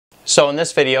So in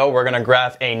this video, we're going to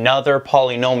graph another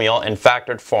polynomial in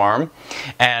factored form,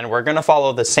 and we're going to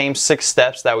follow the same 6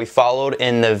 steps that we followed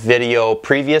in the video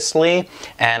previously,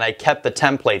 and I kept the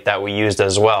template that we used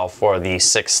as well for these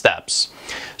 6 steps.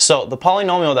 So the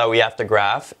polynomial that we have to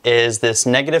graph is this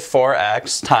negative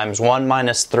 4x times 1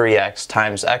 minus 3x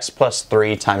times x plus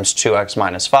 3 times 2x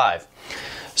minus 5.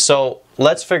 So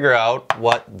let's figure out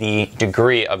what the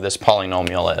degree of this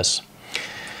polynomial is.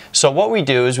 So what we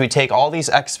do is we take all these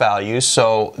x values,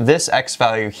 so this x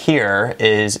value here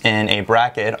is in a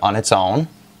bracket on its own,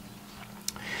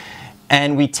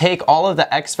 and we take all of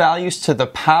the x values to the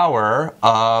power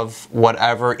of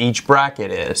whatever each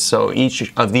bracket is. So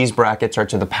each of these brackets are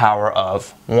to the power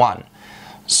of 1.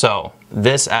 So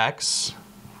this x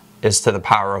is to the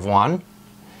power of 1,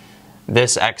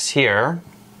 this x here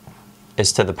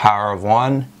is to the power of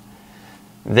 1,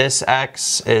 this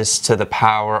x is to the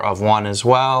power of 1 as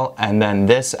well, and then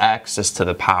this x is to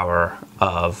the power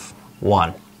of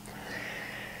 1.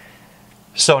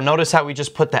 So notice how we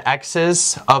just put the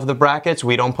x's of the brackets.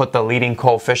 We don't put the leading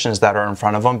coefficients that are in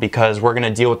front of them because we're going to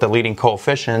deal with the leading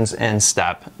coefficients in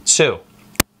step 2.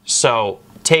 So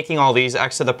taking all these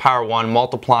x to the power 1,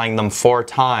 multiplying them 4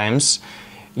 times,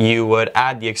 you would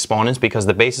add the exponents because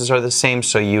the bases are the same,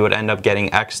 so you would end up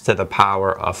getting x to the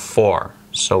power of 4.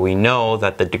 So we know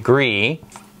that the degree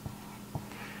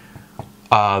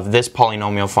of this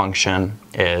polynomial function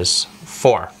is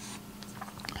 4.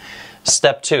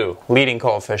 Step 2, leading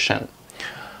coefficient.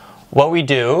 What we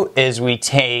do is we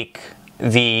take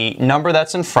the number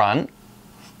that's in front,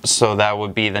 so that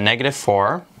would be the negative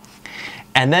 4,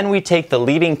 and then we take the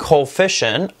leading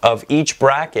coefficient of each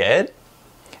bracket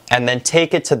and then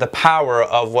take it to the power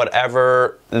of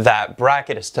whatever that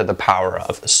bracket is to the power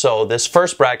of. So this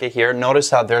first bracket here, notice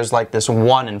how there's like this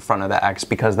 1 in front of the x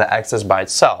because the x is by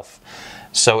itself.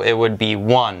 So it would be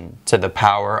 1 to the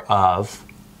power of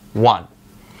 1.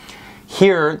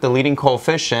 Here, the leading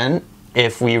coefficient,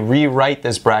 if we rewrite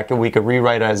this bracket, we could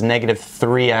rewrite it as negative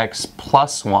 3x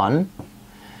plus 1.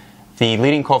 The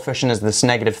leading coefficient is this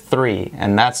negative 3,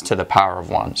 and that's to the power of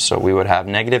 1. So we would have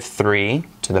negative 3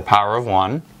 to the power of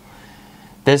 1.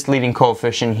 This leading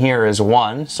coefficient here is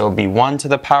 1, so it would be 1 to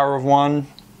the power of 1.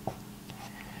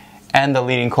 And the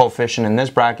leading coefficient in this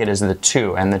bracket is the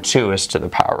 2, and the 2 is to the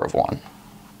power of 1.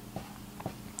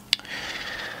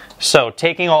 So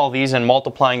taking all these and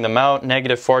multiplying them out,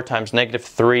 negative 4 times negative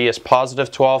 3 is positive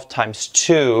 12 times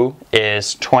 2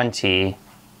 is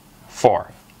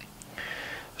 24.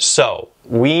 So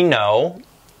we know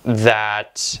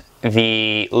that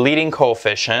the leading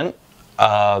coefficient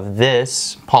of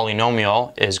this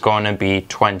polynomial is going to be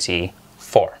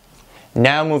 24.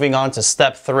 Now moving on to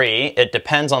step 3, it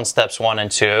depends on steps 1 and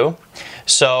 2.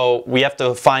 So we have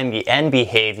to find the end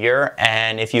behavior,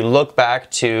 and if you look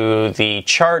back to the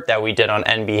chart that we did on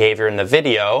end behavior in the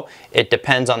video, it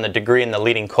depends on the degree and the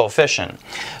leading coefficient.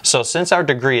 So since our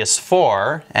degree is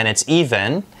 4 and it's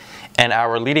even, and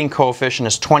our leading coefficient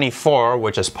is 24,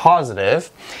 which is positive,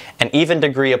 an even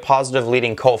degree of positive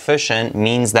leading coefficient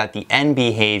means that the end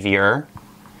behavior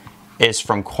is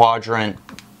from quadrant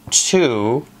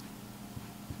 2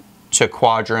 to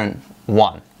quadrant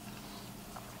 1.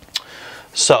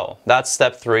 So that's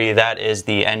step 3, that is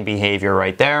the end behavior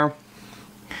right there.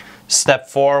 Step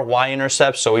 4,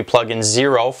 y-intercepts, so we plug in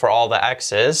 0 for all the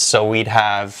x's, so we'd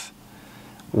have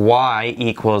y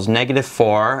equals negative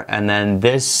 4, and then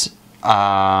this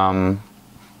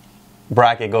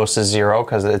bracket goes to 0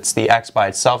 because it's the x by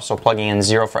itself, so plugging in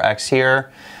 0 for x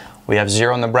here, we have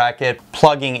 0 in the bracket.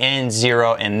 Plugging in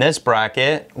 0 in this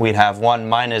bracket, we'd have 1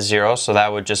 minus 0, so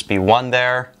that would just be 1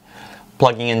 there.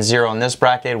 Plugging in 0 in this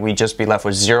bracket, we'd just be left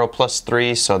with 0 plus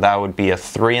 3, so that would be a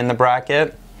 3 in the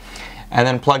bracket. And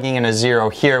then plugging in a 0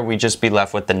 here, we'd just be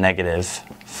left with the negative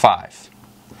 5.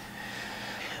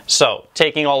 So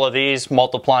taking all of these,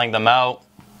 multiplying them out,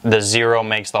 the 0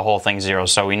 makes the whole thing 0,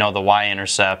 so we know the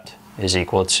y-intercept is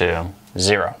equal to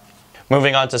 0.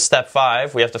 Moving on to step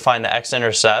 5, we have to find the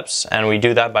x-intercepts, and we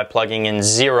do that by plugging in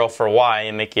 0 for y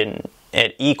and making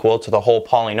it equal to the whole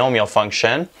polynomial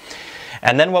function.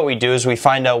 And then what we do is we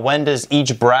find out when does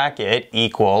each bracket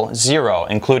equal 0,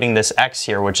 including this x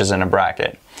here, which is in a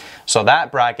bracket. So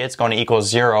that bracket's going to equal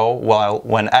 0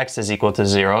 when x is equal to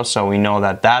 0, so we know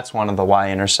that that's one of the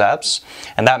y-intercepts.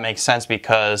 And that makes sense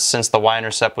because since the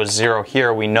y-intercept was 0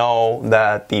 here, we know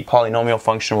that the polynomial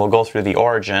function will go through the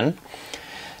origin.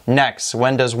 Next,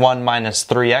 when does 1 minus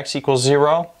 3x equal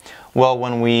 0? Well,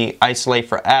 when we isolate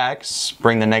for x,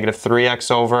 bring the negative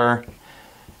 3x over,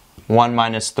 1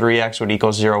 minus 3x would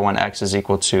equal 0 when x is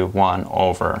equal to 1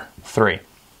 over 3.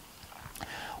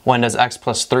 When does x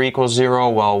plus 3 equal 0?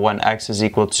 Well, when x is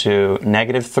equal to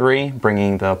negative 3,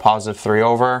 bringing the positive 3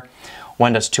 over.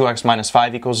 When does 2x minus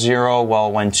 5 equal 0?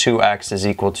 Well, when 2x is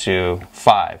equal to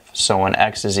 5. So when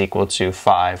x is equal to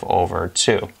 5 over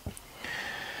 2.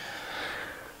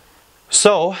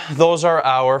 So those are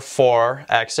our 4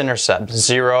 x-intercepts: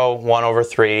 0, 1 over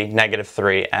 3, negative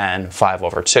 3, and 5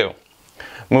 over 2.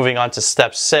 Moving on to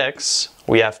step 6,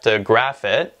 we have to graph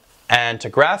it. And to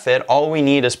graph it, all we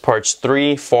need is parts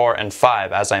 3, 4, and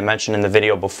 5. As I mentioned in the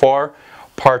video before,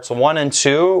 parts 1 and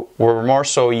 2 were more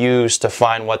so used to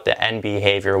find what the end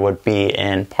behavior would be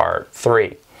in part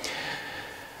 3.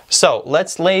 So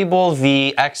let's label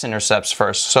the x-intercepts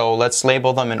first. So let's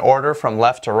label them in order from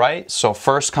left to right. So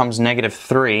first comes negative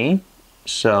 3.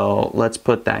 So let's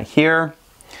put that here.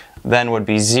 Then would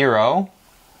be 0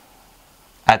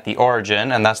 at the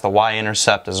origin, and that's the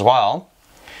y-intercept as well.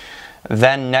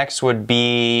 Then next would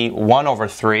be 1 over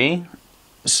 3.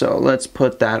 So let's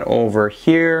put that over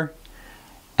here.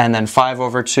 And then 5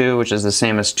 over 2, which is the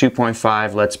same as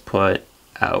 2.5, let's put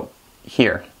out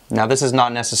here. Now this is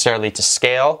not necessarily to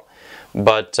scale,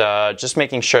 but just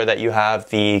making sure that you have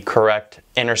the correct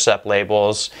intercept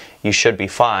labels, you should be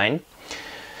fine.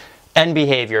 End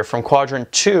behavior from quadrant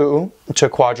 2 to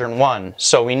quadrant 1.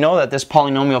 So we know that this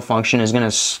polynomial function is going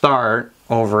to start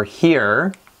over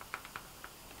here,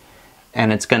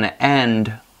 and it's going to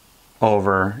end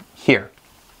over here.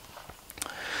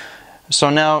 So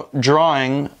now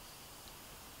drawing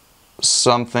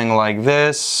something like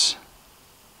this,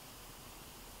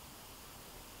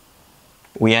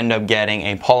 we end up getting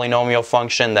a polynomial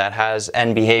function that has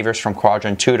end behaviors from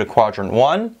quadrant 2 to quadrant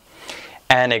 1,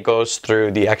 and it goes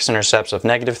through the x-intercepts of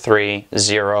negative 3,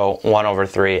 0, 1 over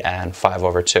 3, and 5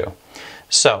 over 2.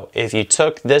 So if you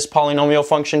took this polynomial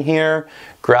function here,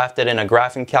 graphed it in a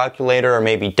graphing calculator or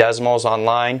maybe Desmos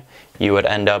online, you would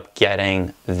end up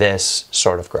getting this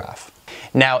sort of graph.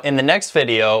 Now in the next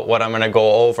video, what I'm going to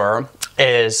go over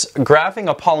is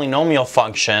graphing a polynomial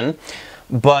function,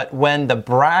 but when the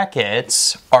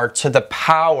brackets are to the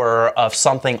power of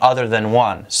something other than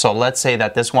 1. So let's say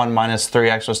that this 1 minus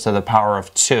 3x was to the power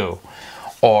of 2,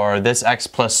 or this x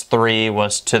plus 3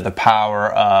 was to the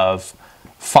power of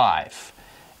 5.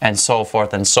 And so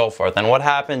forth and so forth. And what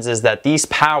happens is that these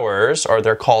powers, or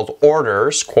they're called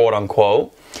orders, quote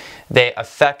unquote, they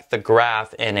affect the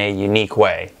graph in a unique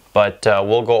way. But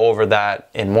we'll go over that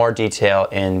in more detail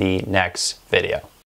in the next video.